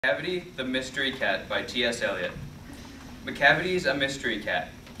Macavity the Mystery Cat by T.S. Eliot. Macavity's a mystery cat.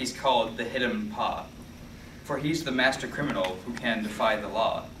 He's called the Hidden Paw, for he's the master criminal who can defy the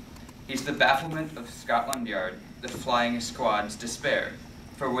law. He's the bafflement of Scotland Yard, the flying squad's despair,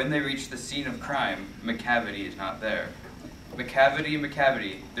 for when they reach the scene of crime, Macavity is not there. Macavity,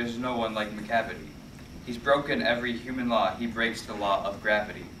 Macavity, there's no one like Macavity. He's broken every human law, he breaks the law of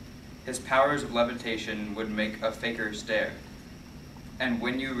gravity. His powers of levitation would make a faker stare. And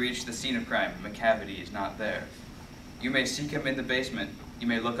when you reach the scene of crime, Macavity is not there. You may seek him in the basement, you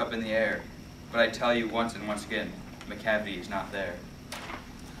may look up in the air, but I tell you once and once again, Macavity is not there.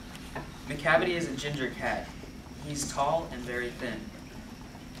 Macavity is a ginger cat. He's tall and very thin.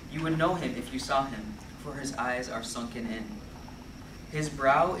 You would know him if you saw him, for his eyes are sunken in. His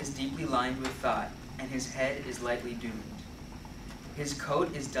brow is deeply lined with thought, and his head is lightly doomed. His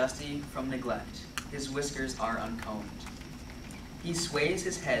coat is dusty from neglect. His whiskers are uncombed. He sways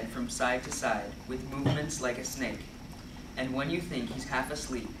his head from side to side with movements like a snake, and when you think he's half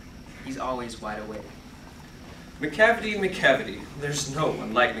asleep, he's always wide awake. Macavity, Macavity, there's no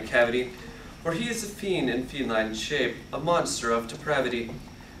one like Macavity, for he is a fiend in feline shape, a monster of depravity.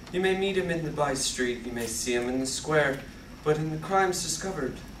 You may meet him in the by-street, you may see him in the square, but in the crimes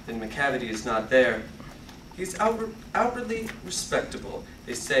discovered, then Macavity is not there. He's outwardly respectable.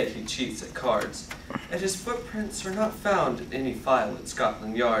 They say he cheats at cards, and his footprints are not found in any file at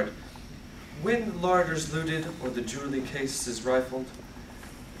Scotland Yard. When the larder's looted, or the jewelry case is rifled,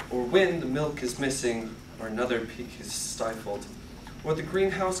 or when the milk is missing, or another peak is stifled, or the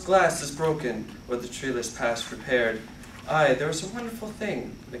greenhouse glass is broken, or the treeless path repaired, aye, there's a wonderful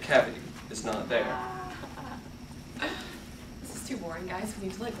thing, Macavity is not there. This is too boring, guys. We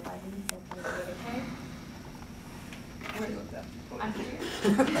need to like liven something, okay? I'm here.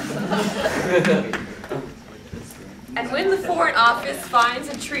 And when the Foreign Office finds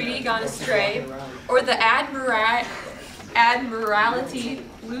a treaty gone astray, or the Admiralty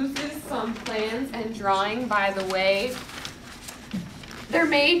loses some plans and drawing by the way, there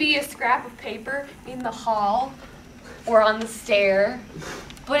may be a scrap of paper in the hall or on the stair,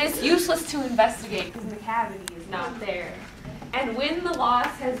 but it's useless to investigate because Macavity is not there. And when the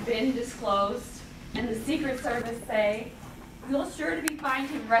loss has been disclosed, and the Secret Service say, you'll sure to be find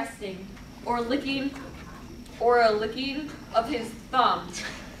him resting, or a licking of his thumb,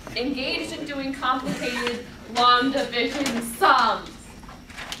 engaged in doing complicated long division sums.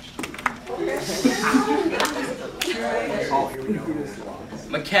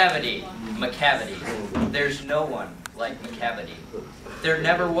 Macavity, Macavity, there's no one like Macavity. There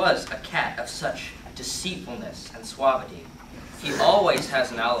never was a cat of such deceitfulness and suavity. He always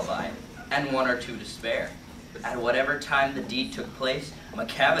has an alibi, and one or two to spare. At whatever time the deed took place,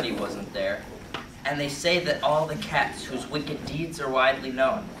 Macavity wasn't there. And they say that all the cats whose wicked deeds are widely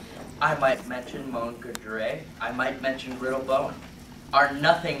known, I might mention Montgomery, I might mention Riddlebone, are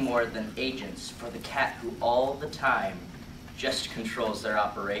nothing more than agents for the cat who all the time just controls their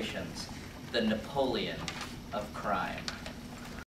operations, the Napoleon of crime.